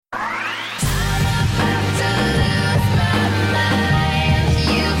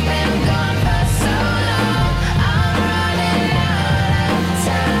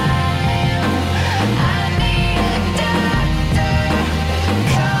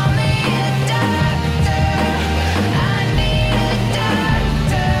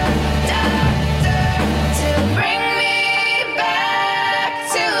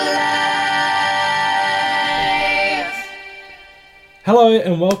Hello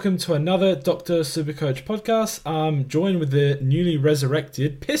and welcome to another Dr. Supercoach podcast. I'm joined with the newly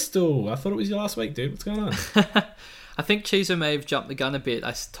resurrected Pistol. I thought it was your last week, dude. What's going on? I think Chizo may have jumped the gun a bit.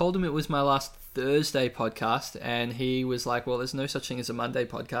 I told him it was my last Thursday podcast, and he was like, well, there's no such thing as a Monday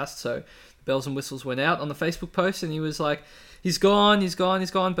podcast. So bells and whistles went out on the Facebook post, and he was like, he's gone.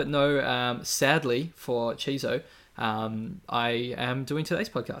 But no, sadly for Chizo, I am doing today's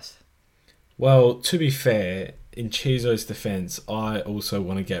podcast. Well, to be fair, in Chizo's defense, I also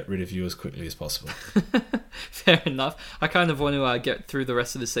want to get rid of you as quickly as possible. Fair enough. I kind of want to get through the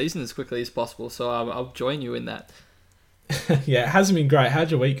rest of the season as quickly as possible, so I'll join you in that. Yeah, it hasn't been great. How'd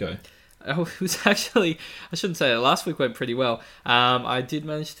your week go? Oh, it was actually, I shouldn't say it, last week went pretty well. I did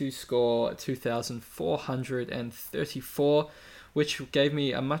manage to score 2,434, which gave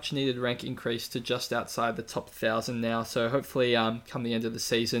me a much needed rank increase to just outside the top 1,000 now. So hopefully come the end of the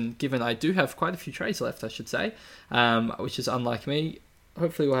season, given I do have quite a few trades left, I should say, which is unlike me,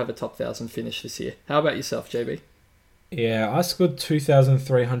 hopefully we'll have a top 1,000 finish this year. How about yourself, JB? Yeah, I scored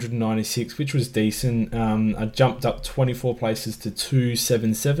 2,396, which was decent. I jumped up 24 places to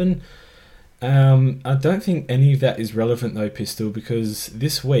 277. I don't think any of that is relevant though, Pistol, because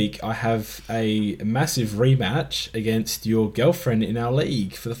this week I have a massive rematch against your girlfriend in our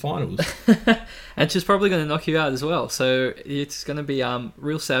league for the finals. And she's probably going to knock you out as well. So it's going to be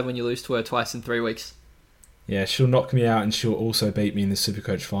real sad when you lose to her twice in 3 weeks. Yeah, she'll knock me out and she'll also beat me in the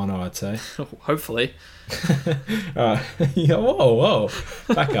Supercoach final, I'd say. Hopefully. Yeah, whoa.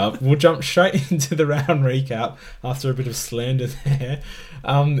 Back up. We'll jump straight into the round recap after a bit of slander there.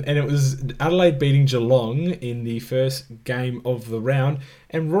 And it was Adelaide beating Geelong in the first game of the round.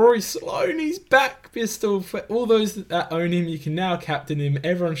 And Rory Sloane, he's back, Pistol. For all those that own him, you can now captain him.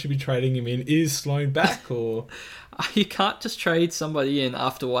 Everyone should be trading him in. Is Sloane back or... You can't just trade somebody in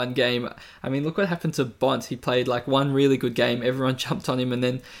after one game. I mean, look what happened to Bont. He played like one really good game. Everyone jumped on him, and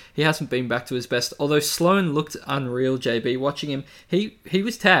then he hasn't been back to his best. Although Sloane looked unreal, JB. Watching him, he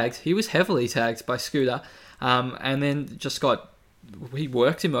was tagged. He was heavily tagged by Scooter, and then he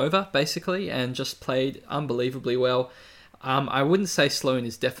worked him over, basically, and just played unbelievably well. I wouldn't say Sloane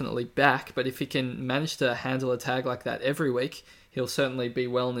is definitely back, but if he can manage to handle a tag like that every week, he'll certainly be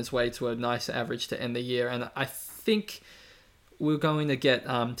well on his way to a nice average to end the year. And I think we're going to get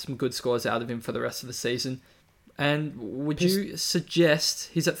some good scores out of him for the rest of the season. And would you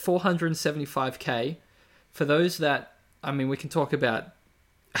suggest he's at 475k? For those that, I mean, we can talk about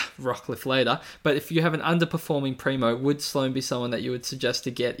Rockcliffe later, but if you have an underperforming Primo, would Sloane be someone that you would suggest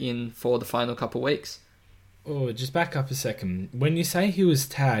to get in for the final couple of weeks? Oh, just back up a second. When you say he was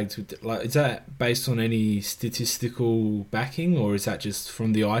tagged, is that based on any statistical backing, or is that just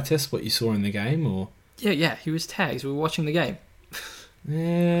from the eye test, what you saw in the game, or? Yeah, he was tagged. We were watching the game.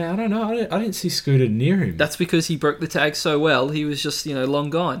 Yeah, I don't know. I didn't see Scooter near him. That's because he broke the tag so well. He was just,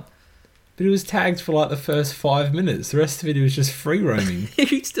 long gone. But he was tagged for like the first 5 minutes. The rest of it, he was just free roaming.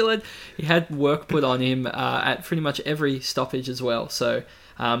 He had work put on him at pretty much every stoppage as well. So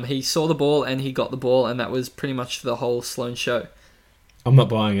he saw the ball and he got the ball, and that was pretty much the whole Sloane show. I'm not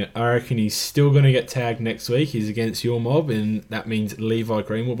buying it. I reckon he's still going to get tagged next week. He's against your mob, and that means Levi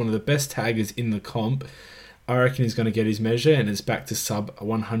Greenwood, one of the best taggers in the comp. I reckon he's going to get his measure, and it's back to sub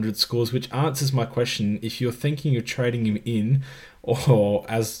 100 scores, which answers my question. If you're thinking of trading him in, or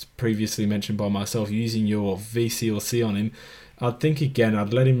as previously mentioned by myself, using your VC or C on him, I'd think again,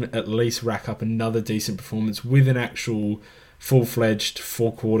 I'd let him at least rack up another decent performance with an actual full-fledged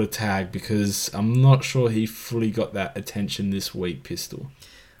 4-quarter tag, because I'm not sure he fully got that attention this week, Pistol.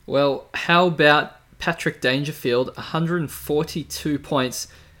 Well, how about Patrick Dangerfield, 142 points.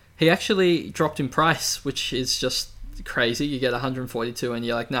 He actually dropped in price, which is just crazy. You get 142 and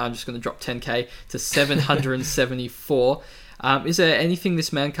you're like, no, I'm just going to drop 10k to 774. Is there anything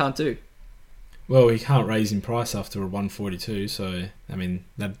this man can't do? Well, he can't raise in price after a 142, so, I mean,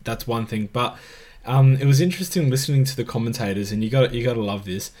 that's one thing, but... it was interesting listening to the commentators, and you got to love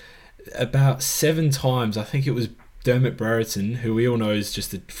this. About 7 times, I think it was Dermot Brereton, who we all know is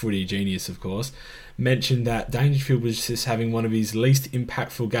just a footy genius, of course, mentioned that Dangerfield was just having one of his least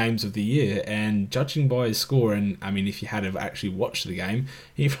impactful games of the year, and judging by his score, and I mean, if you had actually watched the game,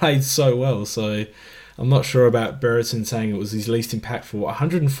 he played so well, so I'm not sure about Brereton saying it was his least impactful.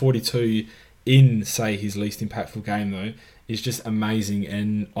 142 in, say, his least impactful game, though, is just amazing,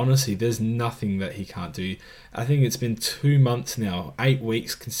 and honestly, there's nothing that he can't do. I think it's been 2 months now, 8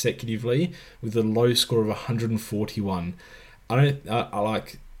 weeks consecutively, with a low score of 141. I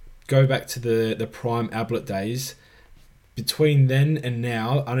go back to the prime Ablett days. Between then and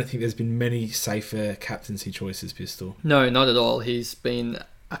now, I don't think there's been many safer captaincy choices, Pistol. No, not at all. He's been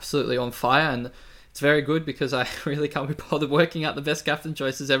absolutely on fire, and It's very good because I really can't be bothered working out the best captain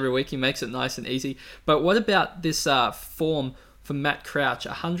choices every week. He makes it nice and easy. But what about this form for Matt Crouch?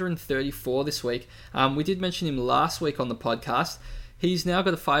 134 this week. We did mention him last week on the podcast. He's now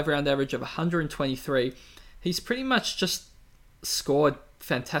got a 5-round average of 123. He's pretty much just scored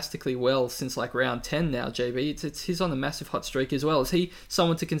fantastically well since like round 10 now, JB. He's on a massive hot streak as well. Is he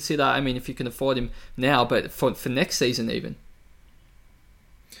someone to consider, I mean, if you can afford him now, but for next season even?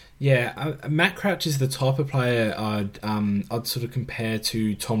 Yeah, Matt Crouch is the type of player I'd sort of compare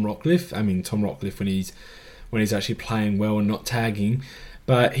to Tom Rockcliffe. I mean, Tom Rockcliffe when he's actually playing well and not tagging,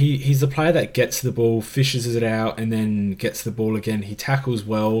 but he's the player that gets the ball, fishes it out, and then gets the ball again. He tackles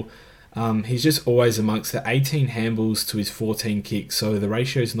well. He's just always amongst the 18 handballs to his 14 kicks, so the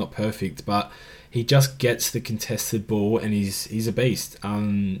ratio is not perfect, but he just gets the contested ball, and he's a beast.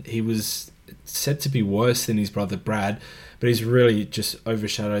 He was said to be worse than his brother Brad, but he's really just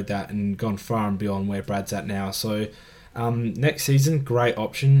overshadowed that and gone far and beyond where Brad's at now. So next season, great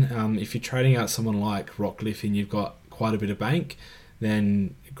option. If you're trading out someone like Rockcliffe and you've got quite a bit of bank,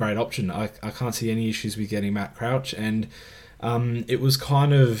 then great option. I can't see any issues with getting Matt Crouch. And it was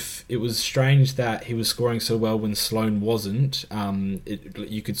strange that he was scoring so well when Sloane wasn't.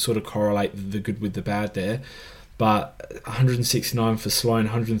 You could sort of correlate the good with the bad there. But 169 for Sloane,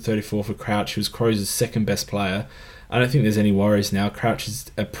 134 for Crouch, who was Crows' second best player. I don't think there's any worries now. Crouch is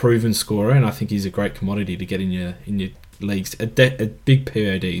a proven scorer, and I think he's a great commodity to get in your leagues. A big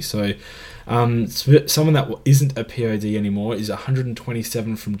POD. So someone that isn't a POD anymore is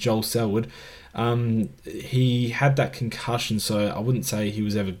 127 from Joel Selwood. He had that concussion, so I wouldn't say he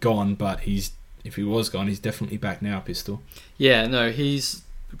was ever gone, but if he was gone, he's definitely back now, Pistol. Yeah, no, he's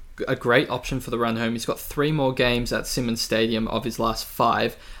a great option for the run home. He's got 3 more games at Simmons Stadium of his last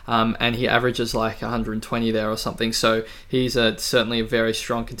 5, and he averages like 120 there or something, so he's certainly a very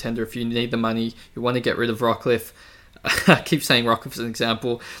strong contender. If you need the money, you want to get rid of Rockcliffe, I keep saying Rockcliffe as an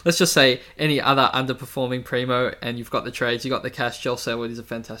example, let's just say any other underperforming primo, and you've got the trades, you've got the cash, Joel Selwood is a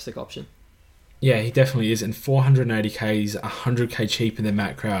fantastic option. Yeah, he definitely is, and 480k is 100k cheaper than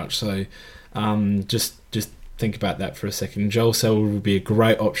Matt Crouch, so just think about that for a second. Joel Selwood would be a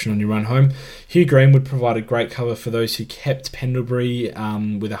great option on your run home. Hugh Green would provide a great cover for those who kept Pendlebury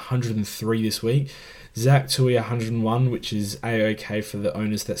with 103 this week. Zach Tui 101, which is A-OK for the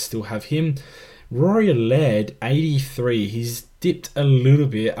owners that still have him. Rory Laird 83. He's dipped a little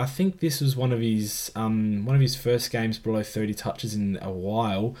bit. I think this was one of his first games below 30 touches in a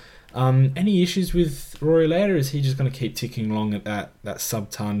while. Any issues with Rory Laird, or is he just going to keep ticking along at that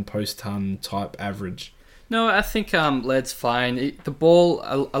sub-ton, post-ton type average? No, I think Laird's fine. The ball,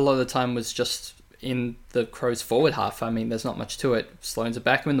 a lot of the time, was just in the Crows' forward half. I mean, there's not much to it. Sloane's a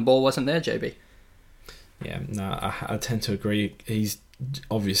backman. The ball wasn't there, JB. Yeah, no, I tend to agree. He's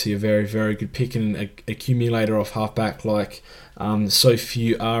obviously a very, very good pick and an accumulator off halfback like so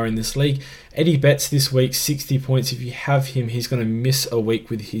few are in this league. Eddie Betts this week, 60 points. If you have him, he's going to miss a week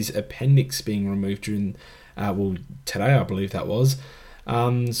with his appendix being removed during, today I believe that was.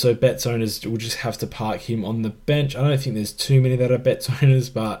 So Betts owners will just have to park him on the bench. I don't think there's too many that are Betts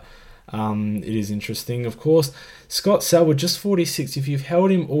owners, but it is interesting, of course. Scott Selwood, just 46. If you've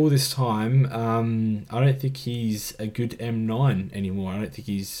held him all this time, I don't think he's a good M9 anymore. I don't think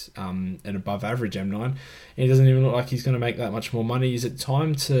he's an above average M9. He doesn't even look like he's going to make that much more money. Is it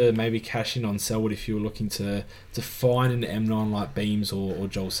time to maybe cash in on Selwood if you're looking to find an M9 like Beams or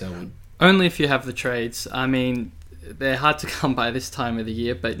Joel Selwood? Only if you have the trades. I mean, they're hard to come by this time of the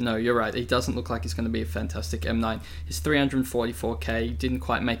year, but no, you're right. He doesn't look like he's going to be a fantastic M9. He's 344k, didn't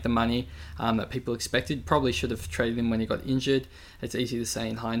quite make the money that people expected. Probably should have traded him when he got injured. It's easy to say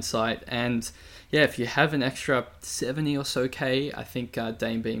in hindsight. And yeah, if you have an extra 70 or so k, I think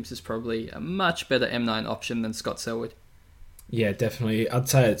Dane Beams is probably a much better M9 option than Scott Selwood. Yeah, definitely. I'd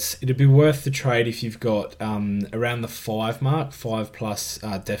say it'd be worth the trade if you've got around the 5 mark. 5 plus,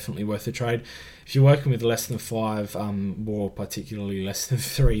 definitely worth the trade. If you're working with less than 5, or particularly less than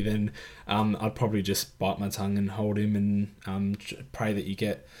 3, then I'd probably just bite my tongue and hold him and pray that you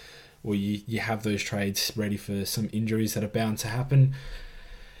get, or you have those trades ready for some injuries that are bound to happen.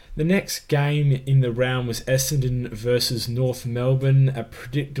 The next game in the round was Essendon versus North Melbourne. A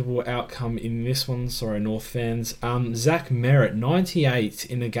predictable outcome in this one. Sorry, North fans. Zach Merritt, 98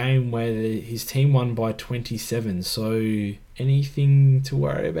 in a game where his team won by 27. So anything to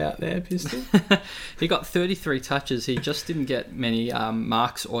worry about there, Pistol? He got 33 touches. He just didn't get many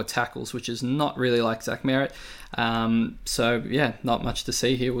marks or tackles, which is not really like Zach Merritt. So yeah, not much to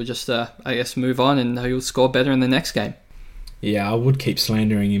see here. We'll just, I guess, move on and he'll score better in the next game. Yeah, I would keep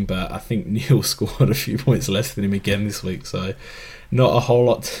slandering him, but I think Neil scored a few points less than him again this week, so not a whole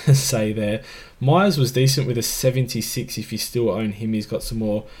lot to say there. Myers was decent with a 76 if you still own him. He's got some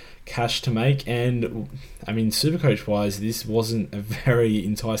more cash to make, and I mean, Supercoach-wise, this wasn't a very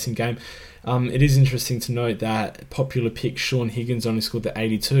enticing game. It is interesting to note that popular pick Sean Higgins only scored the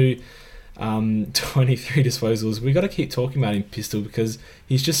 82, 23 disposals. We got to keep talking about him, Pistol, because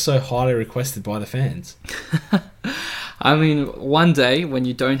he's just so highly requested by the fans. I mean, one day when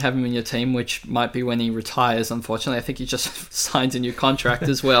you don't have him in your team, which might be when he retires, unfortunately, I think he just signed a new contract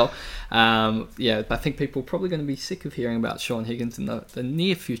as well. I think people are probably going to be sick of hearing about Sean Higgins in the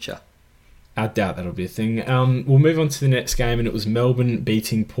near future. I doubt that'll be a thing. We'll move on to the next game, and it was Melbourne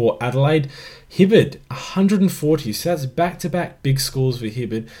beating Port Adelaide. Hibberd, 140, so that's back-to-back big scores for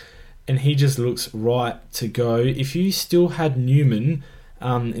Hibberd, and he just looks right to go. If you still had Newman,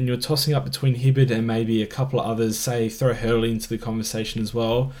 and you're tossing up between Hibberd and maybe a couple of others, say throw Hurley into the conversation as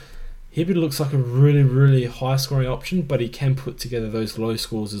well, Hibberd looks like a really, really high-scoring option, but he can put together those low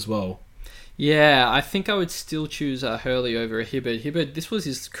scores as well. Yeah, I think I would still choose Hurley over a Hibberd. Hibberd, this was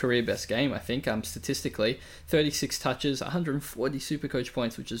his career best game, I think, statistically. 36 touches, 140 Supercoach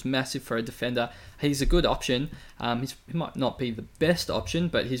points, which is massive for a defender. He's a good option. He might not be the best option,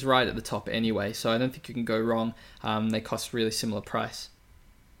 but he's right at the top anyway, so I don't think you can go wrong. They cost really similar price.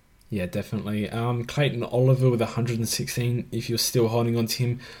 Yeah, definitely. Clayton Oliver with 116, if you're still holding on to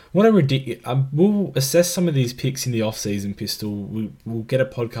him. What a ridiculous... we'll assess some of these picks in the off-season, Pistol. We'll get a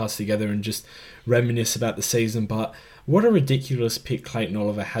podcast together and just reminisce about the season, but what a ridiculous pick Clayton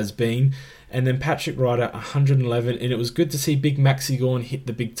Oliver has been. And then Patrick Ryder, 111, and it was good to see Big Maxi Gawn hit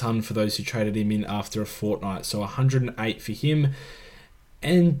the big ton for those who traded him in after a fortnight. So 108 for him,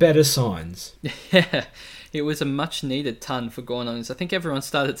 and better signs. Yeah. It was a much-needed ton for Gawn on this. I think everyone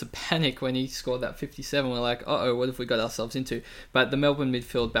started to panic when he scored that 57. We're like, uh-oh, what have we got ourselves into? But the Melbourne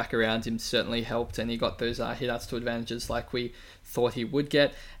midfield back around him certainly helped, and he got those hit-outs to advantages like we thought he would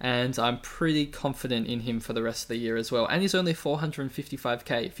get, and I'm pretty confident in him for the rest of the year as well. And he's only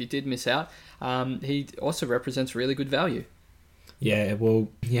 455k. If you did miss out, he also represents really good value. Yeah, well,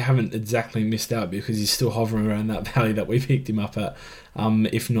 you haven't exactly missed out because he's still hovering around that value that we picked him up at,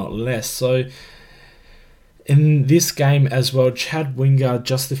 if not less. So... in this game as well, Chad Wingard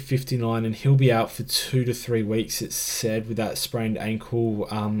just a 59, and he'll be out for 2 to 3 weeks, it's said, with that sprained ankle,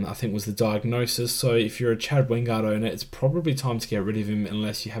 I think was the diagnosis. So if you're a Chad Wingard owner, it's probably time to get rid of him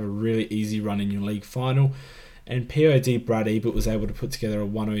unless you have a really easy run in your league final. And POD Brad Ebert was able to put together a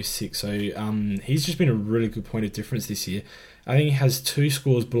 106, so he's just been a really good point of difference this year. I think he has 2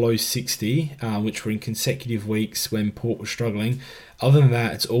 scores below 60, which were in consecutive weeks when Port was struggling. Other than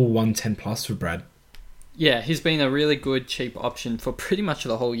that, it's all 110 plus for Brad. Yeah, he's been a really good, cheap option for pretty much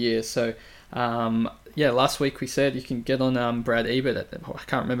the whole year. So, last week we said you can get on Brad Ebert at, I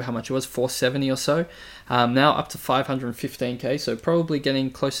can't remember how much it was, 470 or so. Now up to 515k, so probably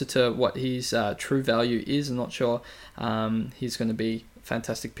getting closer to what his true value is. I'm not sure he's going to be a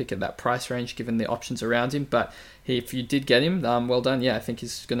fantastic pick at that price range given the options around him. But if you did get him, well done. Yeah, I think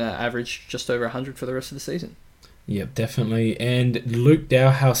he's going to average just over 100 for the rest of the season. Yep, definitely. And Luke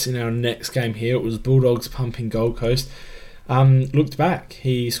Dowhouse in our next game here, it was Bulldogs pumping Gold Coast. Looked back,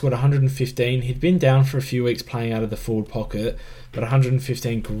 he scored 115. He'd been down for a few weeks playing out of the forward pocket, but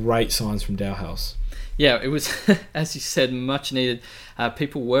 115, great signs from Dowhouse. Yeah, it was, as you said, much needed.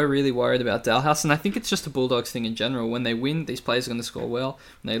 People were really worried about Dalhouse, and I think it's just a Bulldogs thing in general. When they win, these players are going to score well.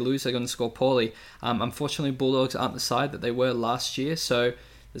 When they lose, they're going to score poorly. Unfortunately, Bulldogs aren't the side that they were last year, so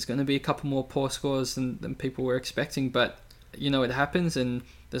there's going to be a couple more poor scores than people were expecting, but it happens, and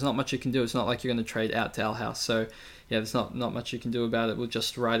there's not much you can do. It's not like you're going to trade out Dalhouse, so yeah, there's not much you can do about it. We'll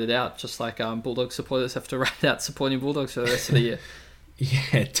just ride it out, just like Bulldog supporters have to ride out supporting Bulldogs for the rest of the year.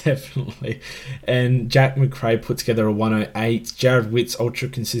 Yeah, definitely. And Jack McRae put together a 108. Jared Witt's ultra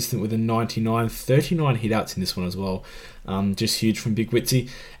consistent with a 99. 39 hit-outs in this one as well. Just huge from Big Witsy.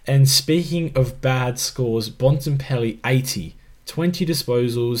 And speaking of bad scores, Bontempelli 80. 20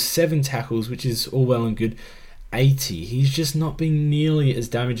 disposals, 7 tackles, which is all well and good. 80. He's just not been nearly as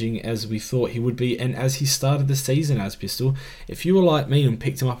damaging as we thought he would be, and as he started the season as Pistol. If you were like me and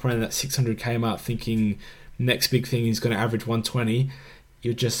picked him up around that 600k mark thinking next big thing he's going to average 120,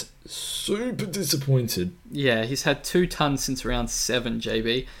 you're just super disappointed. Yeah, he's had 2 tons since round 7,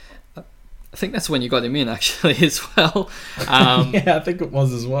 JB. I think that's when you got him in, actually, as well. Yeah, I think it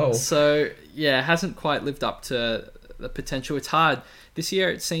was as well. So, yeah, hasn't quite lived up to the potential. It's hard. This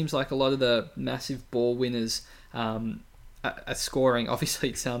year, it seems like a lot of the massive ball winners scoring. Obviously,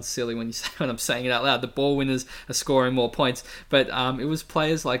 it sounds silly when I'm saying it out loud. The ball winners are scoring more points, but it was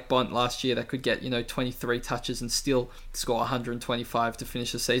players like Bont last year that could get 23 touches and still score 125 to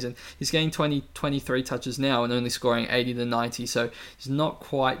finish the season. He's getting 23 touches now and only scoring 80 to 90, so he's not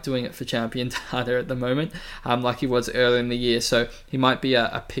quite doing it for champion data at the moment, like he was earlier in the year. So he might be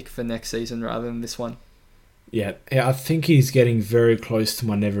a pick for next season rather than this one. Yeah, I think he's getting very close to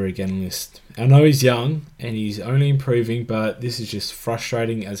my never again list. I know he's young and he's only improving, but this is just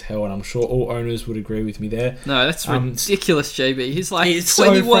frustrating as hell, and I'm sure all owners would agree with me there. No, that's ridiculous, JB. He's like it's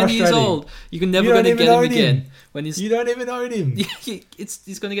 21 years old. You can never going to get him again. You don't even own him.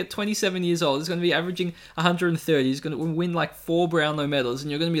 He's going to get 27 years old. He's going to be averaging 130. He's going to win like 4 Brownlow medals,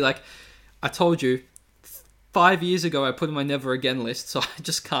 and you're going to be like, I told you, 5 years ago I put him on my never again list, so I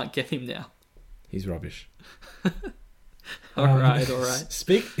just can't get him now. He's rubbish. All right.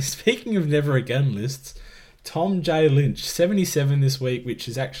 Speaking of never again lists, Tom J. Lynch, 77 this week, which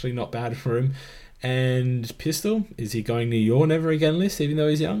is actually not bad for him. And Pistol, is he going to your never again list, even though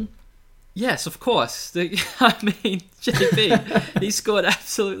he's young? Yes, of course. I mean, JP, he scored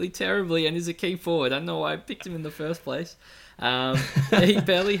absolutely terribly and is a key forward. I don't know why I picked him in the first place. He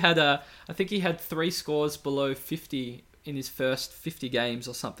barely had I think he had 3 scores below 50 in his first 50 games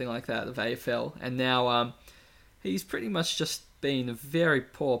or something like that of AFL, and now he's pretty much just been a very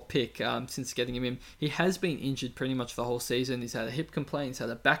poor pick since getting him in. He has been injured pretty much the whole season. He's had a hip complaint, he's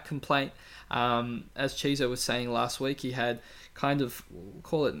had a back complaint. As Chizo was saying last week, he had kind of,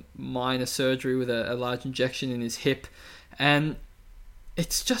 call it minor surgery with a large injection in his hip, and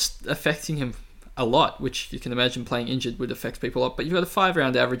it's just affecting him a lot, which you can imagine playing injured would affect people a lot. But you've got a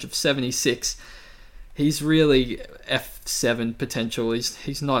 5-round average of 76. He's really F7 potential.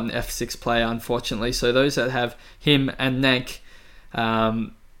 He's not an F6 player, unfortunately. So those that have him and Nank,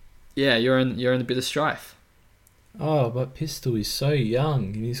 you're in a bit of strife. Oh, but Pistol is so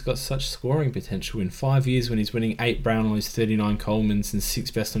young and he's got such scoring potential. In 5 years, when he's winning 8 Brownlows, 39 Colemans, and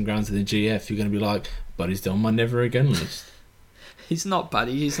 6 best on grounds in the GF, you're going to be like, but he's on my never again list. He's not,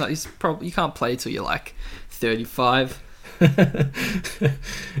 buddy. He's not. He's probably, you can't play till you're like 35.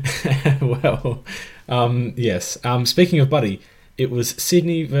 Well, yes. Speaking of Buddy, it was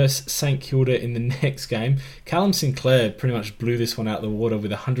Sydney versus St Kilda in the next game. Callum Sinclair pretty much blew this one out of the water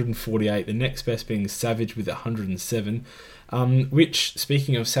with 148, the next best being Savage with 107. Which,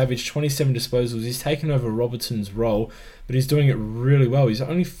 speaking of Savage, 27 disposals, he's taken over Robertson's role, but he's doing it really well. He's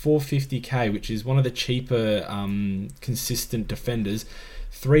only 450k, which is one of the cheaper consistent defenders.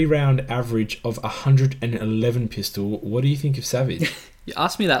 3-round average of 111 Pistol. What do you think of Savage? You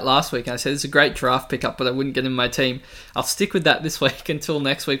asked me that last week, and I said it's a great draft pickup, but I wouldn't get him in my team. I'll stick with that this week until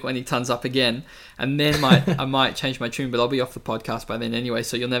next week when he turns up again, and then I might change my tune, but I'll be off the podcast by then anyway,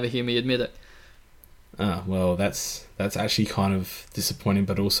 so you'll never hear me admit it. Well, that's actually kind of disappointing,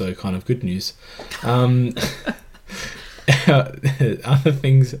 but also kind of good news. Other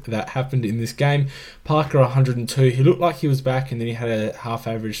things that happened in this game: Parker 102. He looked like he was back, and then he had a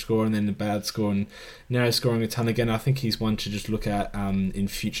half-average score and then a bad score, and now he's scoring a ton again. I think he's one to just look at in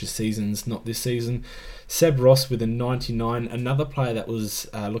future seasons, not this season. Seb Ross with a 99, another player that was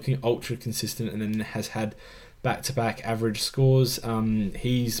looking ultra consistent and then has had back-to-back average scores.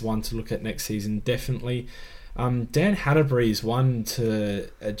 He's one to look at next season, definitely. Dan Hanbury is one to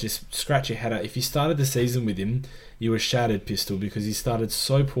just scratch your head out. If you started the season with him, you were shattered, Pistol, because he started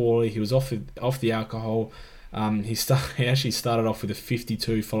so poorly. He was off the alcohol. He actually started off with a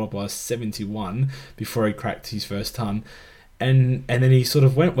 52 followed by a 71 before he cracked his first ton. And then he sort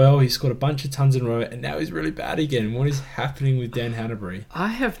of went well. He scored a bunch of tons in a row, and now he's really bad again. What is happening with Dan Hanbury? I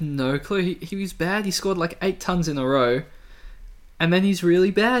have no clue. He was bad. He scored like 8 tons in a row, and then he's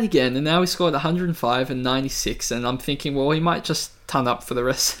really bad again. And now he scored 105 and 96, and I'm thinking, well, he might just ton up for the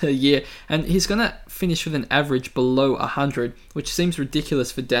rest of the year. And he's going to finish with an average below 100, which seems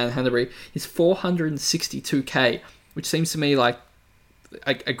ridiculous for Dan Hanbury. He's 462k, which seems to me like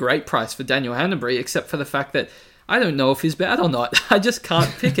a great price for Daniel Hanbury, except for the fact that I don't know if he's bad or not. I just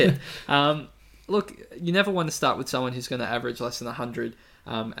can't pick it. Look, you never want to start with someone who's going to average less than 100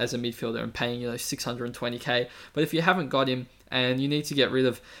 as a midfielder and paying 620k. But if you haven't got him and you need to get rid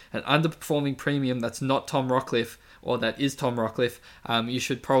of an underperforming premium that's not Tom Rockliff or that is Tom Rockliff, you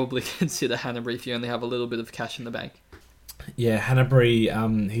should probably consider Hanbury if you only have a little bit of cash in the bank. Yeah, Hanbury,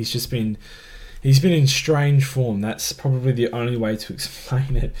 he's been in strange form. That's probably the only way to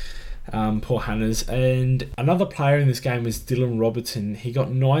explain it. Poor Hannahs. And another player in this game was Dylan Robertson. He got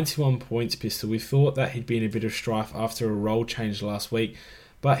 91 points, Pistol. We thought that he'd be in a bit of strife after a role change last week,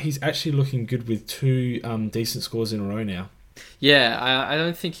 but he's actually looking good with 2 decent scores in a row now. Yeah, I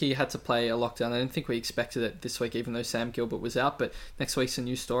don't think he had to play a lockdown. I don't think we expected it this week, even though Sam Gilbert was out. But next week's a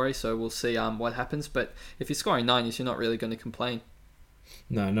new story, so we'll see what happens. But if you're scoring 90s, you're not really going to complain.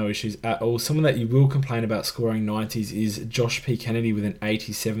 No issues at all. Someone that you will complain about scoring 90s is Josh P. Kennedy with an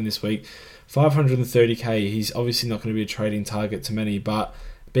 87 this week. 530k, he's obviously not going to be a trading target to many, but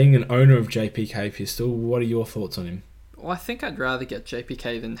being an owner of JPK Pistol, what are your thoughts on him? Well, I think I'd rather get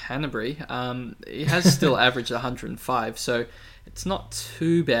JPK than Hanbury. He has still averaged 105, so it's not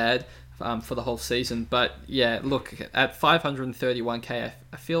too bad for the whole season. But yeah, look, at 531k,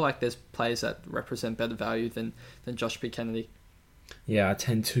 I feel like there's players that represent better value than Josh P. Kennedy. Yeah, I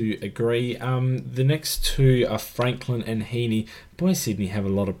tend to agree. The next two are Franklin and Heaney. Boy, Sydney have a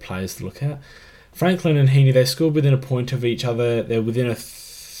lot of players to look at. Franklin and Heaney, they scored within a point of each other. They're within a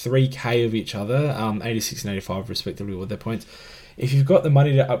 3k of each other, 86 and 85 respectively with their points. If you've got the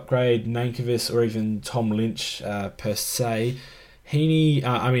money to upgrade Nankervis or even Tom Lynch per se, Heaney,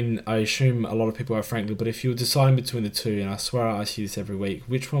 I assume a lot of people are Franklin, but if you were deciding between the two, and I swear I ask you this every week,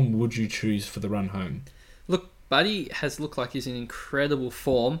 which one would you choose for the run home? Look, Buddy has looked like he's in incredible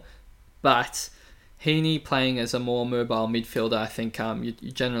form, but Heaney playing as a more mobile midfielder, I think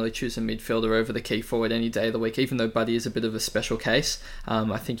you generally choose a midfielder over the key forward any day of the week, even though Buddy is a bit of a special case.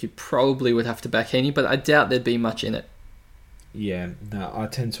 I think you probably would have to back Heaney, but I doubt there'd be much in it. Yeah, no, I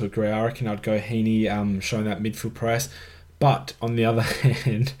tend to agree. I reckon I'd go Heaney, showing that midfield price. But on the other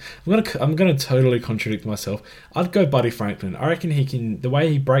hand, I'm gonna totally contradict myself. I'd go Buddy Franklin. I reckon he can. The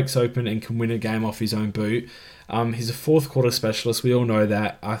way he breaks open and can win a game off his own boot. He's a fourth quarter specialist. We all know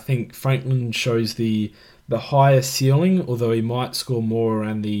that. I think Franklin shows the higher ceiling, although he might score more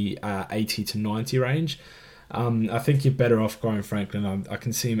around the 80 to 90 range. I think you're better off going Franklin. I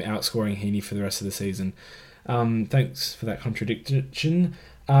can see him outscoring Heaney for the rest of the season. Thanks for that contradiction.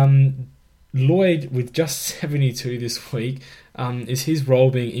 Lloyd, with just 72 this week, is his role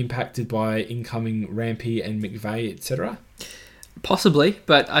being impacted by incoming Rampy and McVeigh, etc.? Possibly,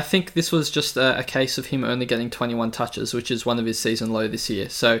 but I think this was just a case of him only getting 21 touches, which is one of his season low this year.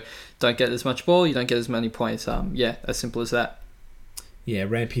 So don't get as much ball, you don't get as many points. As simple as that. Yeah,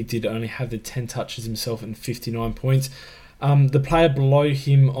 Rampy did only have the 10 touches himself and 59 points. The player below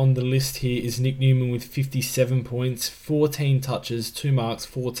him on the list here is Nick Newman with 57 points, 14 touches, 2 marks,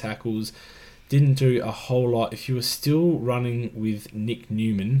 4 tackles. Didn't do a whole lot. If you were still running with Nick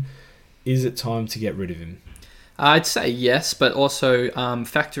Newman, is it time to get rid of him? I'd say yes, but also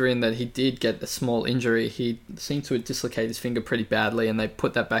factor in that he did get a small injury. He seemed to dislocate his finger pretty badly, and they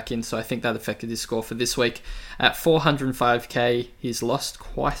put that back in, so I think that affected his score for this week. At 405k, he's lost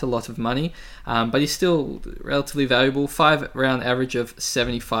quite a lot of money, but he's still relatively valuable. 5-round average of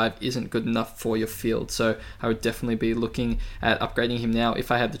 75 isn't good enough for your field, so I would definitely be looking at upgrading him now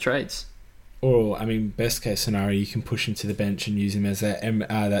if I had the trades. Or, best case scenario, you can push him to the bench and use him as that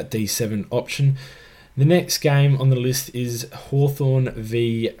D7 option. The next game on the list is Hawthorn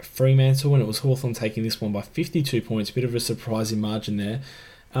v Fremantle, and it was Hawthorn taking this one by 52 points. Bit of a surprising margin there.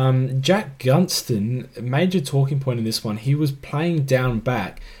 Jack Gunston, major talking point in this one. He was playing down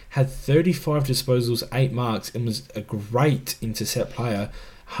back, had 35 disposals, 8 marks, and was a great intercept player.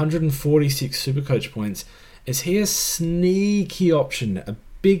 146 Supercoach points. Is he a sneaky option, a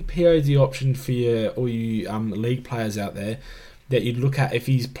big POD option for all you league players out there that you'd look at if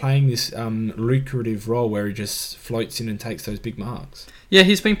he's playing this lucrative role where he just floats in and takes those big marks? Yeah,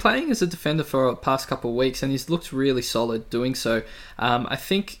 he's been playing as a defender for the past couple of weeks, and he's looked really solid doing so. I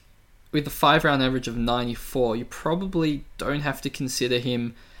think with the 5-round average of 94, you probably don't have to consider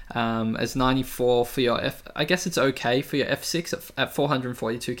him as 94 for your F. I guess it's okay for your F6 at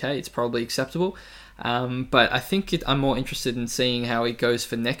 442k. It's probably acceptable. But I think I'm more interested in seeing how he goes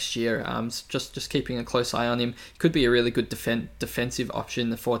for next year. Just keeping a close eye on him. Could be a really good defensive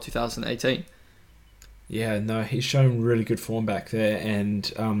option for 2018. Yeah, no, he's shown really good form back there,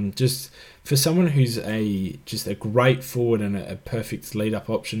 and just for someone who's just a great forward and a perfect lead-up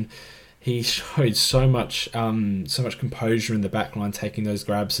option, he showed so much composure in the back line, taking those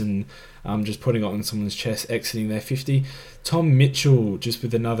grabs and just putting it on someone's chest, exiting their 50. Tom Mitchell, just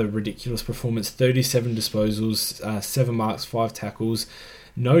with another ridiculous performance, 37 disposals, 7 marks, 5 tackles,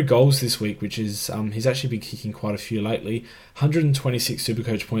 no goals this week, which is he's actually been kicking quite a few lately. 126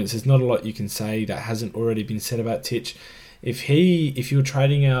 Supercoach points. There's not a lot you can say that hasn't already been said about Titch. If you're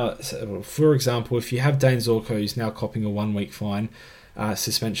trading out, for example, if you have Dane Zorko, who's now copping a 1-week fine,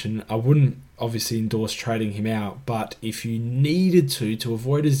 suspension, I wouldn't obviously endorse trading him out, but if you needed to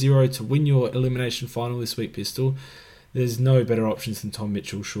avoid a 0 to win your elimination final this week, Pistol, there's no better options than Tom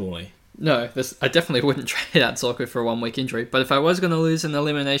Mitchell, surely. No, I definitely wouldn't trade out Zorko for a 1 week injury. But if I was going to lose an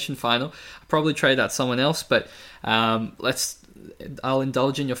elimination final, I'd probably trade out someone else. But I'll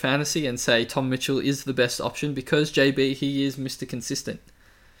indulge in your fantasy and say Tom Mitchell is the best option because JB, he is Mr. Consistent.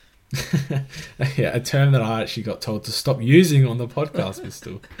 Yeah, a term that I actually got told to stop using on the podcast,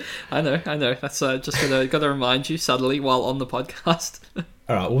 Pistol. I know. That's just got to remind you subtly while on the podcast.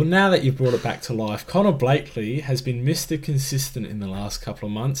 All right, well, now that you've brought it back to life, Connor Blakely has been Mr. Consistent in the last couple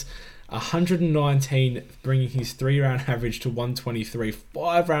of months. 119, bringing his 3-round average to 123,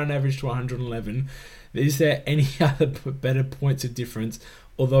 5-round average to 111. Is there any other better points of difference,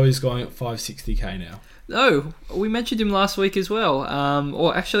 although he's going at 560k now? No, we mentioned him last week as well,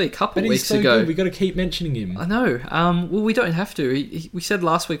 or actually a couple weeks so ago. Good. We've got to keep mentioning him. I know. Well, we don't have to. We said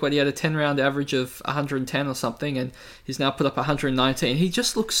last week when he had a 10-round average of 110 or something, and he's now put up 119. He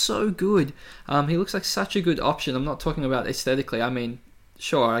just looks so good. He looks like such a good option. I'm not talking about aesthetically. I mean,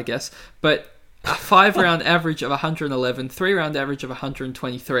 sure, I guess. But a 5-round average of 111, 3-round average of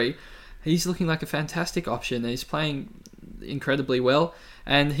 123. He's looking like a fantastic option, and he's playing incredibly well.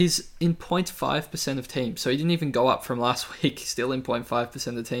 And he's in 0.5% of teams. So he didn't even go up from last week. He's still in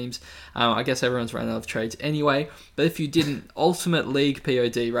 0.5% of teams. I guess everyone's run out of trades anyway. But if you didn't, ultimate league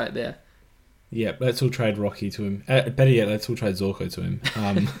POD right there. Yeah, let's all trade Rocky to him. Better yet, let's all trade Zorko to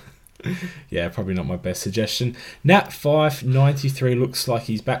him. Yeah, probably not my best suggestion. Nat Fife 93 looks like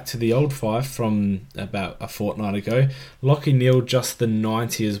he's back to the old Fife from about a fortnight ago. Lockie Neal just the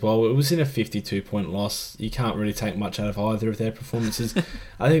 90 as well. It was in a 52-point loss. You can't really take much out of either of their performances.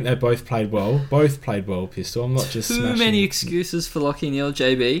 I think they both played well. Both played well, Pistol. I'm not just Too many excuses for Lockie Neal,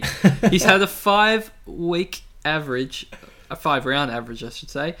 JB. He's had a 5-week average, a 5-round average, I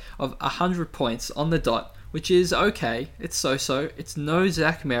should say, of 100 points on the dot, which is okay. It's so-so. It's no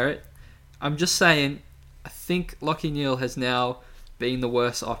Zach Merritt. I'm just saying, I think Lockie Neal has now been the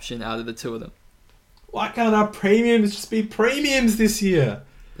worst option out of the two of them. Why can't our premiums just be premiums this year?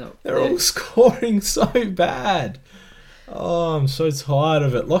 No, They're all scoring so bad. Oh, I'm so tired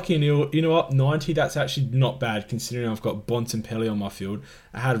of it. Lockie Neal, you know what? 90, that's actually not bad considering I've got Bontempelli on my field.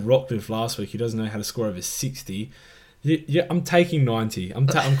 I had Rockcliffe last week. He doesn't know how to score over 60. Yeah, I'm taking 90. I'm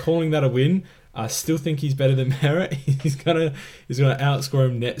calling that a win. I still think he's better than Merritt. He's gonna outscore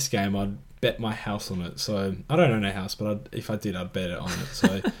him next game. I'd bet my house on it. So I don't own a house, but if I did, I'd bet it on it.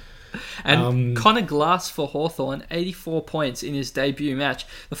 So and Connor Glass for Hawthorn, 84 points in his debut match.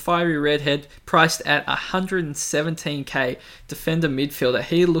 The fiery redhead priced at 117k, defender midfielder.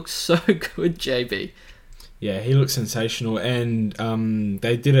 He looks so good, JB. Yeah, he looks sensational. And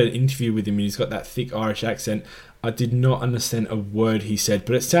they did an interview with him, and he's got that thick Irish accent. I did not understand a word he said,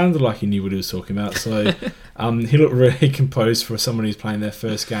 but it sounded like he knew what he was talking about. So he looked really composed for someone who's playing their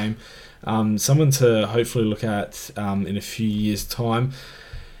first game. Someone to hopefully look at in a few years' time.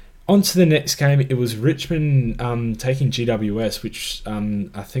 On to the next game. It was Richmond taking GWS, which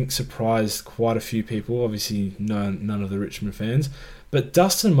I think surprised quite a few people. Obviously, none of the Richmond fans. But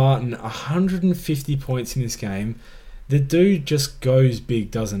Dustin Martin, 150 points in this game. The dude just goes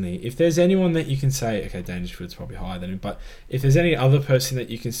big, doesn't he? If there's anyone that you can say, okay, Dangerfield's probably higher than him, but if there's any other person that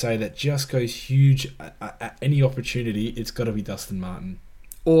you can say that just goes huge at any opportunity, it's got to be Dustin Martin.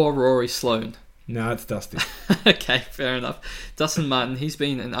 Or Rory Sloane. No, it's Dusty. Okay, fair enough. Dustin Martin, he's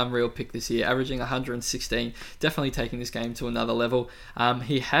been an unreal pick this year, averaging 116, definitely taking this game to another level.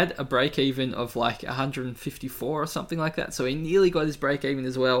 He had a break-even of like 154 or something like that, so he nearly got his break-even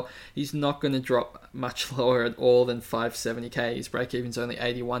as well. He's not going to drop much lower at all than 570k. His break-even's only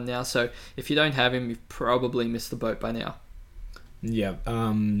 81 now, so if you don't have him, you've probably missed the boat by now. Yeah,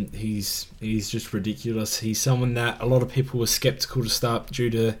 he's just ridiculous. He's someone that a lot of people were sceptical to start due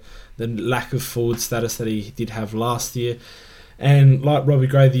to the lack of forward status that he did have last year. And like Robbie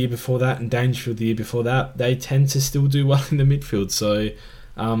Gray the year before that and Dangerfield the year before that, they tend to still do well in the midfield. So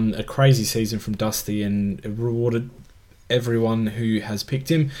a crazy season from Dusty, and it rewarded everyone who has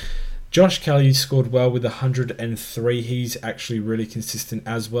picked him. Josh Kelly scored well with 103. He's actually really consistent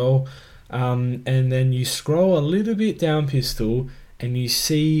as well. And then you scroll a little bit down, Pistol, and you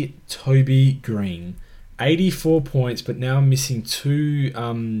see Toby Green. 84 points, but now missing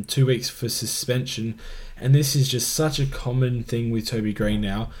 2 weeks for suspension. And this is just such a common thing with Toby Green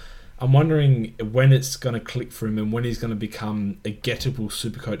now. I'm wondering when it's going to click for him and when he's going to become a gettable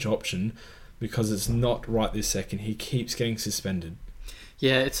Supercoach option, because it's not right this second. He keeps getting suspended.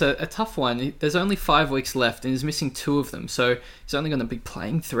 Yeah, it's a tough one. There's only 5 weeks left, and he's missing 2 of them, so he's only going to be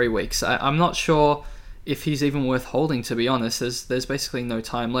playing 3 weeks. I'm not sure if he's even worth holding, to be honest. There's basically no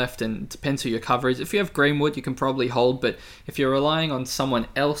time left, and it depends who your cover is. If you have Greenwood, you can probably hold, but if you're relying on someone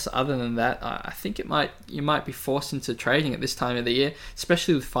else other than that, I think you might be forced into trading at this time of the year,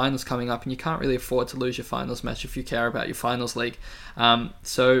 especially with finals coming up, and you can't really afford to lose your finals match if you care about your finals league.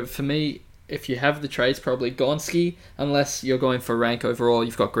 So for me, if you have the trades, probably Gonski, unless you're going for rank overall,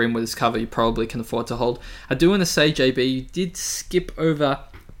 you've got Greenwood as cover, you probably can afford to hold. I do want to say, JB, you did skip over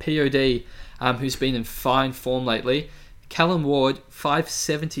POD, who's been in fine form lately. Callum Ward,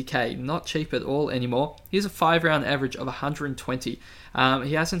 570k, not cheap at all anymore. He has a 5-round average of 120.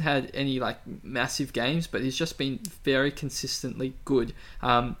 He hasn't had any massive games, but he's just been very consistently good.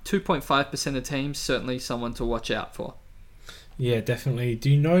 2.5% of teams, certainly someone to watch out for. Yeah, definitely. Do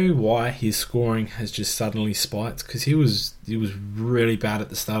you know why his scoring has just suddenly spiked? Because he was really bad at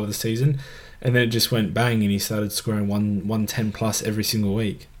the start of the season, and then it just went bang, and he started scoring 110 plus every single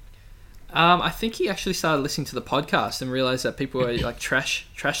week. I think he actually started listening to the podcast and realized that people were trash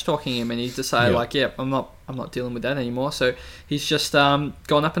talking him, and he decided I'm not dealing with that anymore. So he's just gone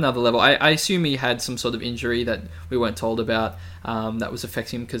up another level. I assume he had some sort of injury that we weren't told about that was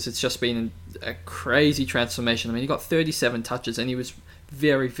affecting him, because it's just been a crazy transformation. I mean, he got 37 touches and he was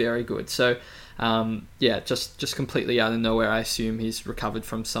very, very good. So just completely out of nowhere. I assume he's recovered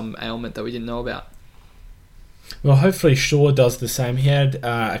from some ailment that we didn't know about. Well, hopefully Shaw does the same. He had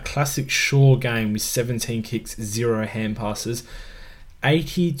a classic Shaw game with 17 kicks, 0 hand passes.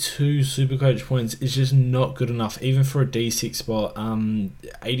 82 Supercoach points is just not good enough, even for a D6 spot.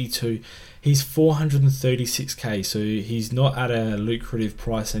 82. He's 436k, so he's not at a lucrative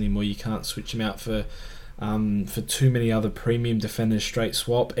price anymore. You can't switch him out for too many other premium defenders straight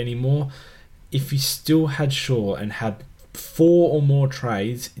swap anymore. If you still had Shaw and had 4 or more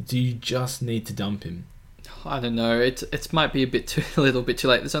trades, do you just need to dump him? I don't know. It might be a little bit too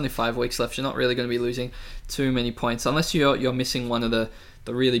late. There's only 5 weeks left. You're not really going to be losing too many points unless you're missing one of the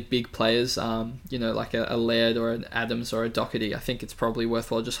really big players. Like a Laird or an Adams or a Doherty. I think it's probably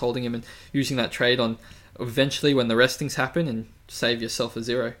worthwhile just holding him and using that trade on eventually when the restings happen and save yourself a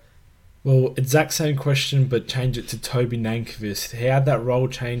 0. Well, exact same question, but change it to Toby Nankervis. He had that role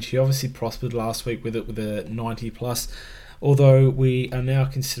change. He obviously prospered last week with a 90 plus. Although we are now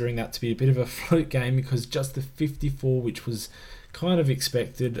considering that to be a bit of a fluke game, because just the 54, which was kind of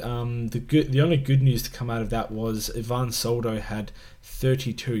expected. The only good news to come out of that was Ivan Soldo had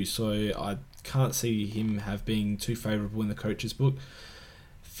 32, so I can't see him being too favourable in the coach's book.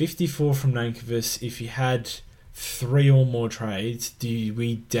 54 from Nankervis. If you had 3 or more trades, do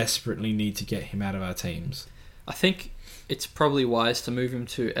we desperately need to get him out of our teams? I think it's probably wise to move him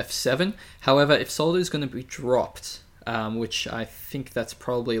to F7. However, if Soldo is going to be dropped, which I think that's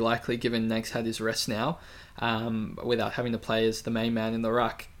probably likely given Nanks had his rest now, without having to play as the main man in the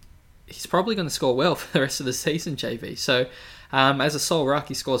ruck, he's probably going to score well for the rest of the season, JV. So as a sole ruck,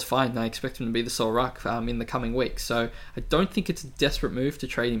 he scores fine, and I expect him to be the sole ruck in the coming weeks. So I don't think it's a desperate move to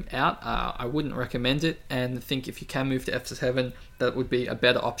trade him out. I wouldn't recommend it, and I think if you can move to F7, that would be a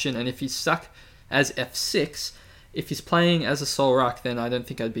better option. And if he's stuck as F6, if he's playing as a sole ruck, then I don't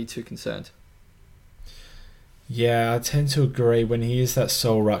think I'd be too concerned. Yeah, I tend to agree. When he is that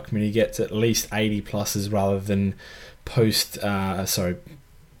sole ruckman, he gets at least 80 pluses rather than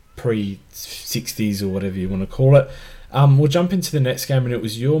pre-60s or whatever you want to call it. We'll jump into the next game, and it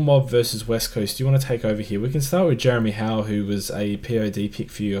was your mob versus West Coast. Do you want to take over here? We can start with Jeremy Howe, who was a POD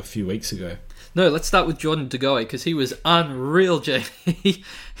pick for you a few weeks ago. No, let's start with Jordan De Goey, because he was unreal, JP.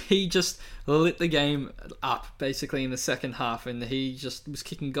 He just lit the game up, basically, in the second half, and he just was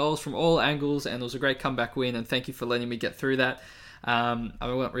kicking goals from all angles, and it was a great comeback win, and thank you for letting me get through that. I'm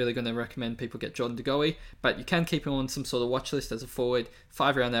not really going to recommend people get Jordan De Goey, but you can keep him on some sort of watch list as a forward.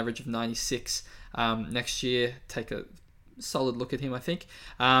 5-round average of 96. Next year, take a solid look at him, I think.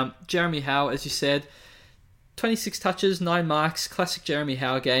 Jeremy Howe, as you said, 26 touches, 9 marks, classic Jeremy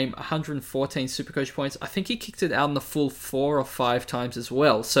Howe game, 114 Supercoach points. I think he kicked it out in the full 4 or 5 times as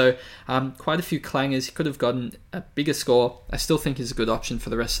well. So quite a few clangers. He could have gotten a bigger score. I still think he's a good option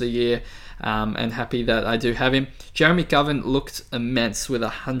for the rest of the year, and happy that I do have him. Jeremy Govan looked immense with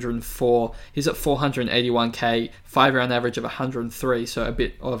 104. He's at 481k, 5-round average of 103, so a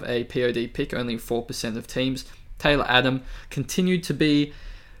bit of a POD pick, only 4% of teams. Taylor Adam continued to be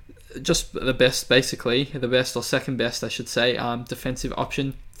just the best, basically. The best, or second best, I should say, defensive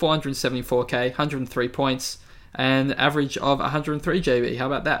option. 474k, 103 points, and average of 103 JB. How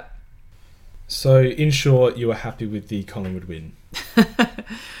about that? So, in short, you were happy with the Collingwood win?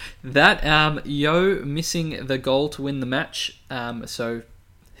 That, Yeo missing the goal to win the match. So,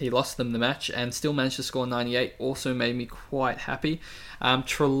 he lost them the match and still managed to score 98. Also made me quite happy.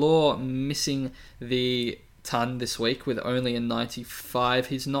 Treloar missing the ton this week with only a 95.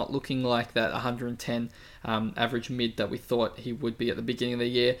 He's not looking like that 110 average mid that we thought he would be at the beginning of the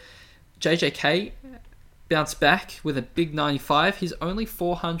year. JJK bounced back with a big 95. He's only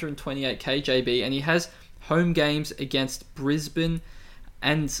 428k, JB, and he has home games against Brisbane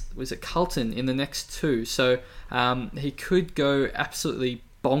and was it Carlton in the next two. So he could go absolutely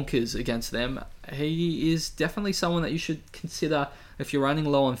bonkers against them. He is definitely someone that you should consider if you're running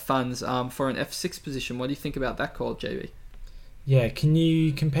low on funds for an F6 position. What do you think about that call, JB? Yeah, can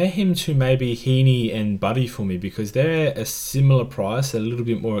you compare him to maybe Heaney and Buddy for me? Because they're a similar price, a little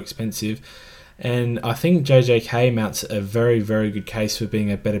bit more expensive. And I think JJK mounts a very, very good case for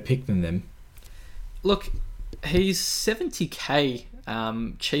being a better pick than them. Look, he's 70k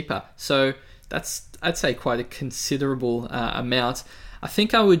cheaper. So that's, I'd say, quite a considerable amount. I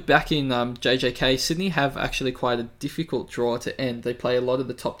think I would back in JJK. Sydney have actually quite a difficult draw to end. They play a lot of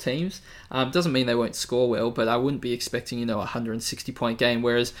the top teams. Doesn't mean they won't score well, but I wouldn't be expecting, a 160-point game.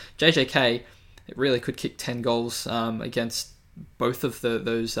 Whereas JJK, it really could kick 10 goals against both of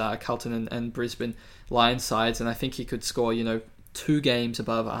those Carlton and Brisbane Lions sides, and I think he could score, 2 games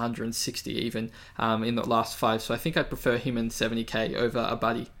above 160 even in the last 5. So I think I'd prefer him in 70k over a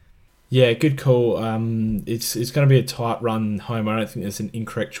Buddy. Yeah, good call. It's going to be a tight run home. I don't think there's an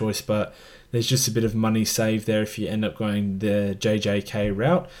incorrect choice, but there's just a bit of money saved there if you end up going the JJK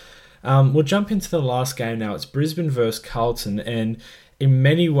route. We'll jump into the last game now. It's Brisbane versus Carlton, and in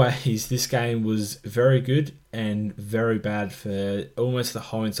many ways, this game was very good and very bad for almost the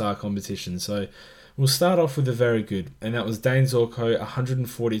whole entire competition. So we'll start off with the very good, and that was Dane Zorko,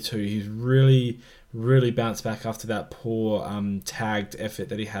 142. He's really bounced back after that poor tagged effort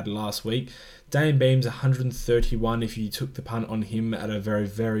that he had last week. Dane Beams, 131 if you took the punt on him at a very,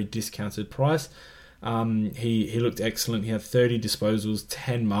 very discounted price. He looked excellent. He had 30 disposals,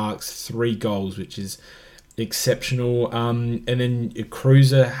 10 marks, 3 goals, which is exceptional. And then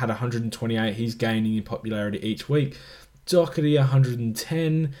Cruiser had 128. He's gaining in popularity each week. Doherty,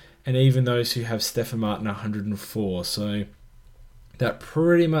 110. And even those who have Stephen Martin, 104. So that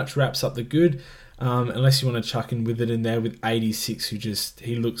pretty much wraps up the good. Unless you want to chuck in with it in there with 86,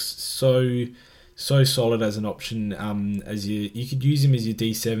 he looks so solid as an option. As you could use him as your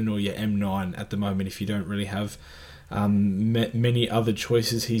D7 or your M9 at the moment if you don't really have many other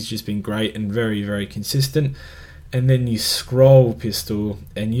choices. He's just been great and very, very consistent. And then you scroll, Pistol,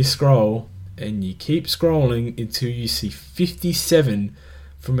 and you scroll and you keep scrolling until you see 57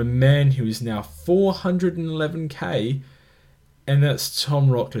 from a man who is now 411k. And that's Tom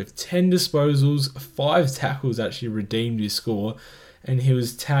Rockliff. 10 disposals, 5 tackles actually redeemed his score. And he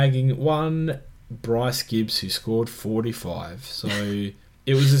was tagging one Bryce Gibbs who scored 45. So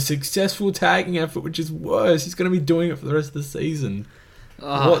it was a successful tagging effort, which is worse. He's going to be doing it for the rest of the season.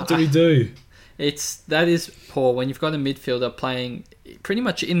 What do we do? That is poor when you've got a midfielder playing pretty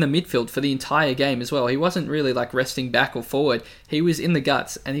much in the midfield for the entire game as well. He wasn't really like resting back or forward. He was in the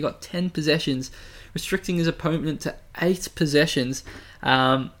guts and he got 10 possessions, restricting his opponent to 8 possessions.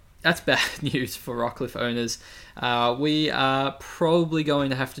 That's bad news for Rockliff owners. We are probably going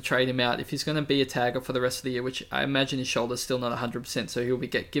to have to trade him out if he's going to be a tagger for the rest of the year, which I imagine his shoulder's still not 100%, so he'll be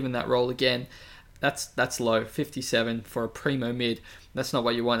given that role again. That's low, 57 for a primo mid. That's not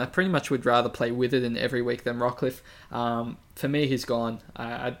what you want. I pretty much would rather play Witherden every week than Rockliff. For me, he's gone.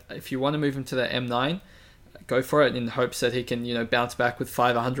 If you want to move him to the M9, go for it in hopes that he can, bounce back with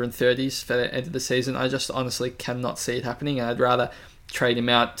 5 130s for the end of the season. I just honestly cannot see it happening, and I'd rather trade him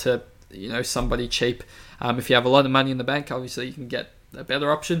out to, somebody cheap. If you have a lot of money in the bank, obviously you can get a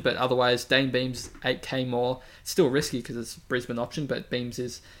better option, but otherwise, Dane Beams 8k more. Still risky because it's a Brisbane option, but Beams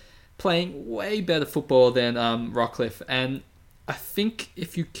is playing way better football than Rockliff. And I think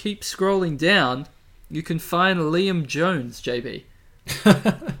if you keep scrolling down, you can find Liam Jones, JB.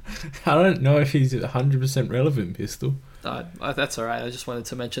 I don't know if he's 100% relevant, Pistol. That's all right. I just wanted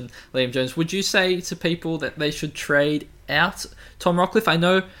to mention Liam Jones. Would you say to people that they should trade out Tom Rockliff? I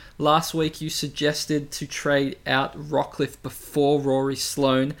know last week you suggested to trade out Rockliff before Rory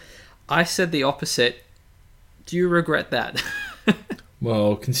Sloane. I said the opposite. Do you regret that?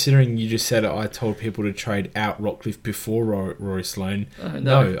 Well, considering you just said it, I told people to trade out Rockliff before Rory Sloane.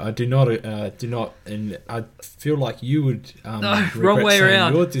 No, I do not. And I feel like you would. Wrong way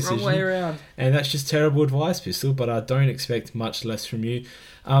around. Your decision. Wrong way around. And that's just terrible advice, Pistol. But I don't expect much less from you.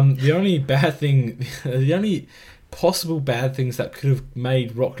 The only bad thing, the only possible bad things that could have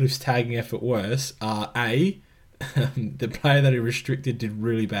made Rockliff's tagging effort worse are A, the player that he restricted did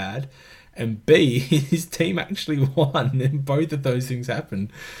really bad, and B, his team actually won, and both of those things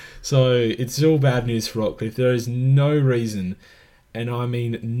happened. So it's all bad news for Rockcliffe. There is no reason, and I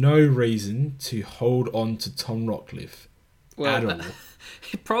mean no reason, to hold on to Tom Rockcliffe at all.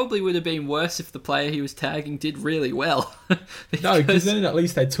 It probably would have been worse if the player he was tagging did really well. No, because then at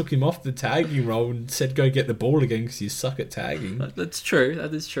least they took him off the tagging role and said, go get the ball again because you suck at tagging. That's true.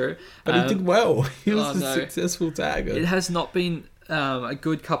 That is true. But he did well. He was a successful tagger. It has not been a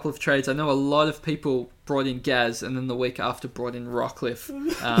good couple of trades. I know a lot of people brought in Gaz and then the week after brought in Rockcliffe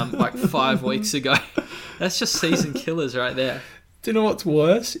like 5 weeks ago. That's just season killers right there. Do you know what's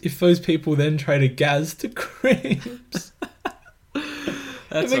worse? If those people then traded Gaz to Cripps.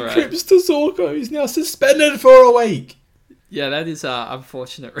 That's and then right. Cripps to Zorko, who's now suspended for a week. Yeah, that is an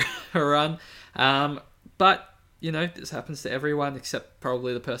unfortunate run. But, this happens to everyone except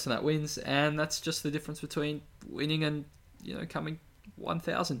probably the person that wins. And that's just the difference between winning and, coming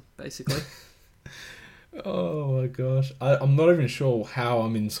 1,000, basically. Oh, my gosh. I'm not even sure how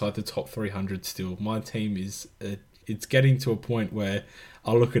I'm inside the top 300 still. My team is... it's getting to a point where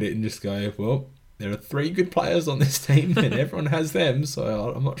I'll look at it and just go, well... There are 3 good players on this team and everyone has them,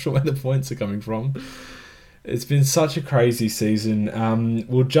 so I'm not sure where the points are coming from. It's been such a crazy season.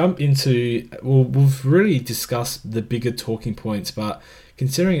 We'll jump into... We've really discussed the bigger talking points, but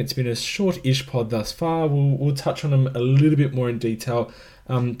considering it's been a short-ish pod thus far, we'll touch on them a little bit more in detail.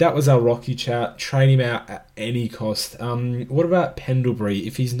 That was our Rocky chat. Trade him out at any cost. What about Pendlebury?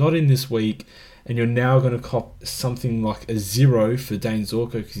 If he's not in this week and you're now going to cop something like a 0 for Dane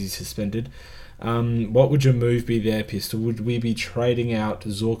Zorko because he's suspended... what would your move be there, Pistol? Would we be trading out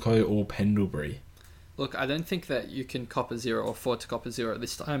Zorko or Pendlebury? Look, I don't think that you can cop a 0 or afford to cop a 0 at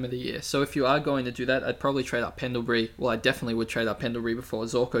this time of the year. So if you are going to do that, I'd probably trade up Pendlebury. Well, I definitely would trade up Pendlebury before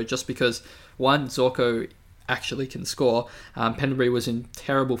Zorko, just because, one, Zorko actually can score. Pendlebury was in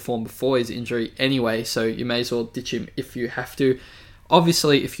terrible form before his injury anyway, so you may as well ditch him if you have to.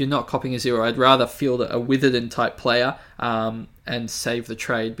 Obviously, if you're not copping a 0, I'd rather field a Witherden type player and save the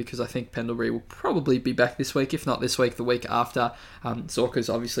trade, because I think Pendlebury will probably be back this week. If not this week, the week after. Zorko's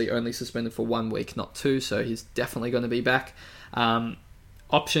obviously only suspended for 1 week, not 2, so he's definitely going to be back.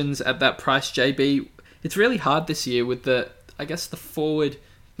 Options at that price, JB. It's really hard this year with the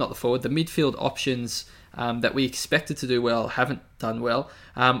midfield options that we expected to do well haven't done well.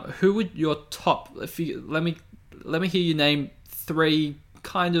 Who would your top? Let me hear you name 3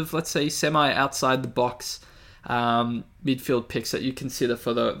 kind of, let's say, semi outside the box midfield picks that you consider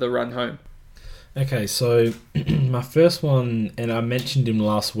for the run home. Okay, so my first one, and I mentioned him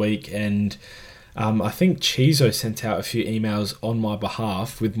last week, and I think Chizo sent out a few emails on my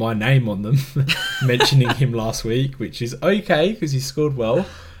behalf with my name on them, mentioning him last week, which is okay because he scored well.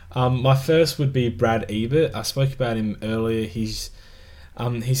 My first would be Brad Ebert. I spoke about him earlier. He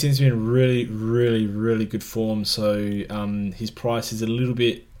seems to be in really, really, really good form. So his price is a little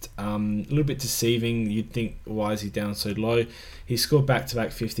bit deceiving. You'd think, why is he down so low? He scored back-to-back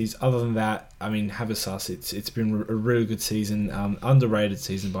 50s. Other than that, I mean, have a suss. It's been a really good season, underrated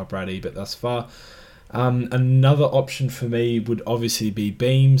season by Brad Ebert thus far. Another option for me would obviously be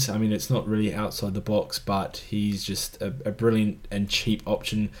Beams. I mean, it's not really outside the box, but he's just a brilliant and cheap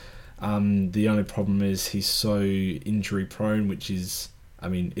option. The only problem is he's so injury prone, which is, I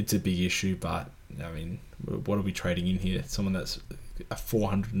mean, it's a big issue, but I mean, what are we trading in here? Someone that's a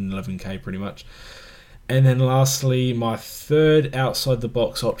 411k pretty much. And then lastly, my third outside the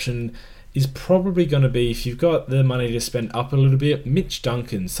box option is probably going to be, if you've got the money to spend up a little bit, Mitch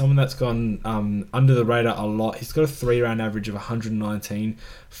Duncan, someone that's gone under the radar a lot. He's got a 3-round average of 119,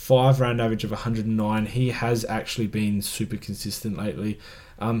 5-round average of 109. He has actually been super consistent lately.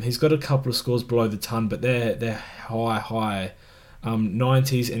 He's got a couple of scores below the ton, but they're high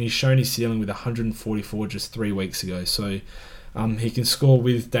 90s, and he's shown his ceiling with 144 just 3 weeks ago. So he can score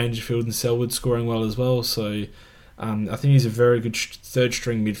with Dangerfield and Selwood scoring well as well. So I think he's a very good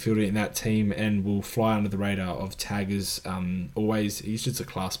third-string midfielder in that team and will fly under the radar of taggers always. He's just a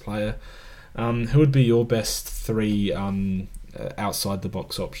class player. Who would be your best 3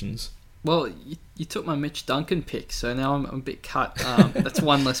 outside-the-box options? Well, you took my Mitch Duncan pick, so now I'm a bit cut. That's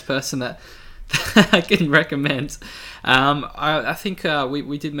one less person that I can recommend. I think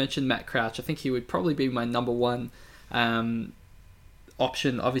we did mention Matt Crouch. I think he would probably be my number 1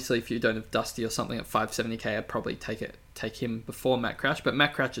 option. Obviously, if you don't have Dusty or something at 570k, I'd probably take him before Matt Crouch. But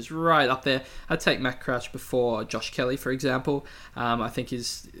Matt Crouch is right up there. I'd take Matt Crouch before Josh Kelly, for example. I think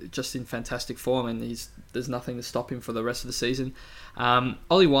he's just in fantastic form, and there's nothing to stop him for the rest of the season.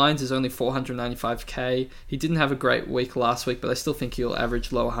 Ollie Wines is only 495k. He didn't have a great week last week, but I still think he'll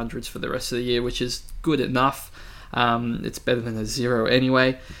average lower hundreds for the rest of the year, which is good enough. It's better than a 0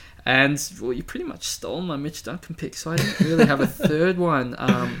 anyway. And, well, you pretty much stole my Mitch Duncan pick, so I didn't really have a third one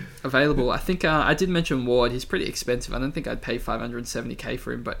available. I think I did mention Ward. He's pretty expensive. I don't think I'd pay $570k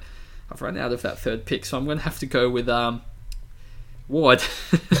for him, but I've run out of that third pick, so I'm going to have to go with Ward.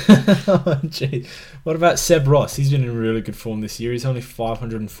 Oh, gee. What about Seb Ross? He's been in really good form this year. He's only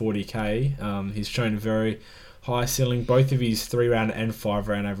 540k. He's shown a very high ceiling. Both of his 3-round and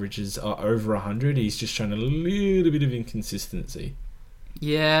 5-round averages are over 100. He's just shown a little bit of inconsistency.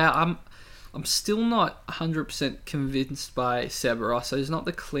 Yeah, I'm still not 100% convinced by Seb Ross. He's not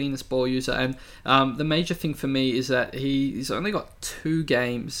the cleanest ball user, and the major thing for me is that he's only got 2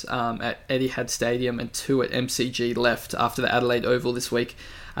 games at Etihad Stadium and 2 at MCG left after the Adelaide Oval this week.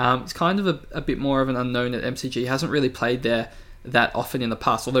 It's kind of a bit more of an unknown at MCG. He hasn't really played there that often in the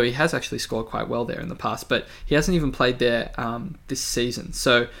past, although he has actually scored quite well there in the past, but he hasn't even played there this season.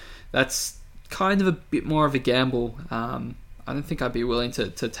 So that's kind of a bit more of a gamble. I don't think I'd be willing to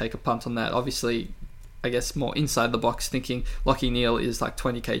take a punt on that. Obviously, I guess more inside the box, thinking Lachie Neale is like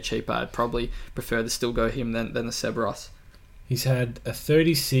 20k cheaper. I'd probably prefer to still go him than a Seb Ross. He's had a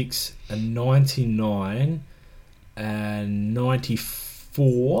 36, a 99, and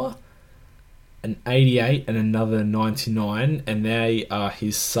 94, an 88, and another 99, and they are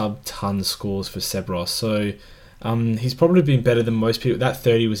his sub-ton scores for Seb Ross. So he's probably been better than most people. That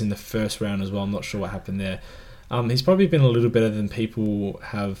 30 was in the first round as well. I'm not sure what happened there. He's probably been a little better than people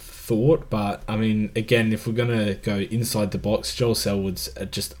have thought, but I mean, again, if we're going to go inside the box, Joel Selwood's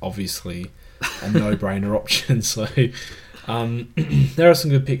just obviously a no-brainer option. So there are some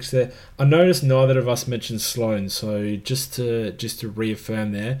good picks there. I noticed neither of us mentioned Sloane, so just to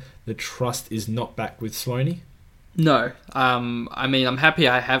reaffirm there, the trust is not back with Sloaney. No, I mean, I'm happy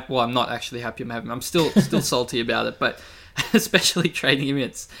I have. Well, I'm not actually happy I'm still salty about it, but especially trading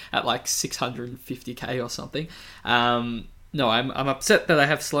him at like 650k or something. No, I'm upset that I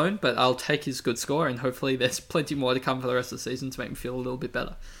have Sloane, but I'll take his good score, and hopefully there's plenty more to come for the rest of the season to make me feel a little bit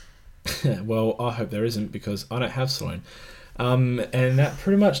better. Well, I hope there isn't, because I don't have Sloane. And that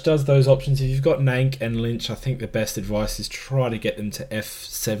pretty much does those options. If you've got Nank and Lynch, I think the best advice is try to get them to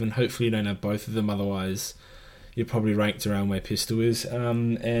F7. Hopefully you don't have both of them, otherwise you're probably ranked around where Pistol is.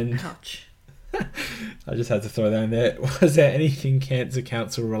 Ouch. I just had to throw that in there. Was there anything Cancer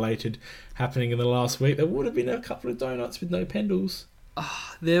Council related happening in the last week? There would have been a couple of donuts with no Pendles.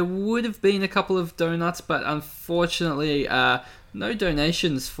 There would have been a couple of donuts, but unfortunately no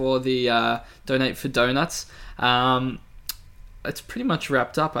donations for the Donate for Donuts. It's pretty much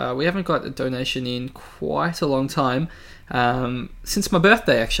wrapped up. We haven't got a donation in quite a long time. Since my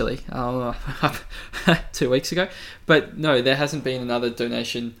birthday, actually, 2 weeks ago. But no, there hasn't been another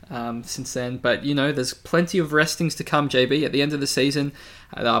donation since then. But, you know, there's plenty of restings to come, JB. At the end of the season,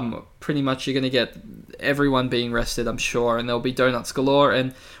 pretty much you're going to get everyone being rested, I'm sure. And there'll be donuts galore.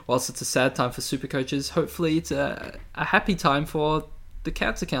 And whilst it's a sad time for Supercoaches, hopefully it's a happy time for the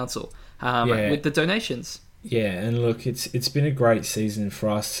Cancer Council with the donations. Yeah, and look, it's been a great season for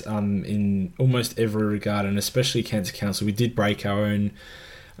us in almost every regard, and especially Cancer Council. We did break our own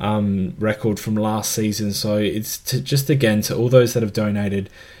record from last season, so it's to all those that have donated,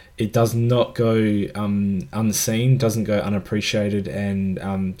 it does not go unseen, doesn't go unappreciated,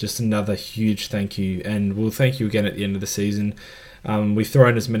 and just another huge thank you. And we'll thank you again at the end of the season. We've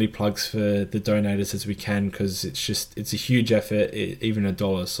thrown as many plugs for the donators as we can, because it's a huge effort, even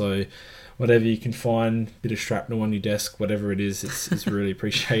 $1. So whatever you can find, bit of shrapnel on your desk, whatever it is, it's really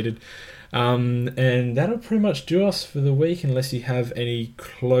appreciated. And that'll pretty much do us for the week, unless you have any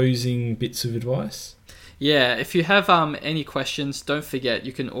closing bits of advice. Yeah, if you have any questions, don't forget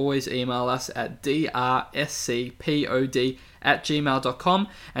you can always email us at drscpod@gmail.com,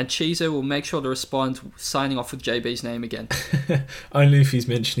 and Chizo will make sure to respond, signing off with JB's name again. Only if he's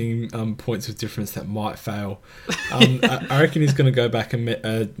mentioning points of difference that might fail. I reckon he's going to go back and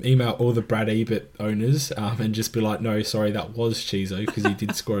email all the Brad Ebert owners and just be like, no, sorry, that was Chizo, because he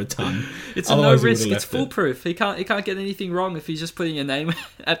did score a ton. It's a no risk, it's foolproof. He can't get anything wrong if he's just putting a name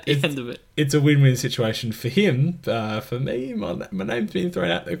at the end of it. It's a win-win situation for him. For me, my name's been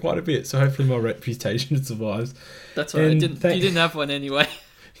thrown out there quite a bit, so hopefully my reputation survives. That's all right. You didn't have one anyway.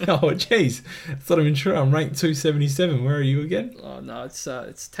 Oh, jeez. That's not even true. I'm ranked 277. Where are you again? Oh, no.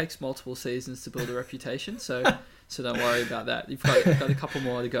 It takes multiple seasons to build a reputation, so don't worry about that. You've got a couple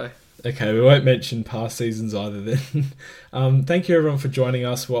more to go. Okay, we won't mention past seasons either then. Thank you, everyone, for joining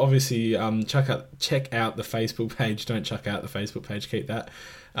us. Well, obviously, check out the Facebook page. Don't check out the Facebook page. Keep that.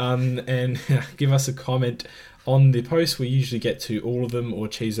 And give us a comment on the post. We usually get to all of them, or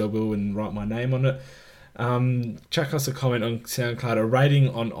Chizo will and write my name on it. Chuck us a comment on SoundCloud. A rating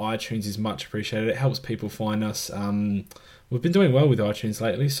on iTunes is much appreciated. It helps people find us. We've been doing well with iTunes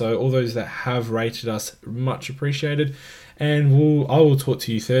lately, so all those that have rated us, much appreciated. And I will talk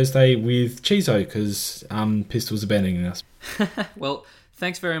to you Thursday with Chizo, because Pistols abandoning us. Well,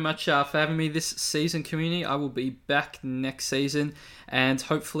 thanks very much for having me this season, community. I will be back next season, and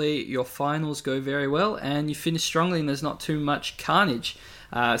hopefully your finals go very well and you finish strongly and there's not too much carnage.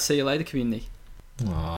 See you later, community. Aww.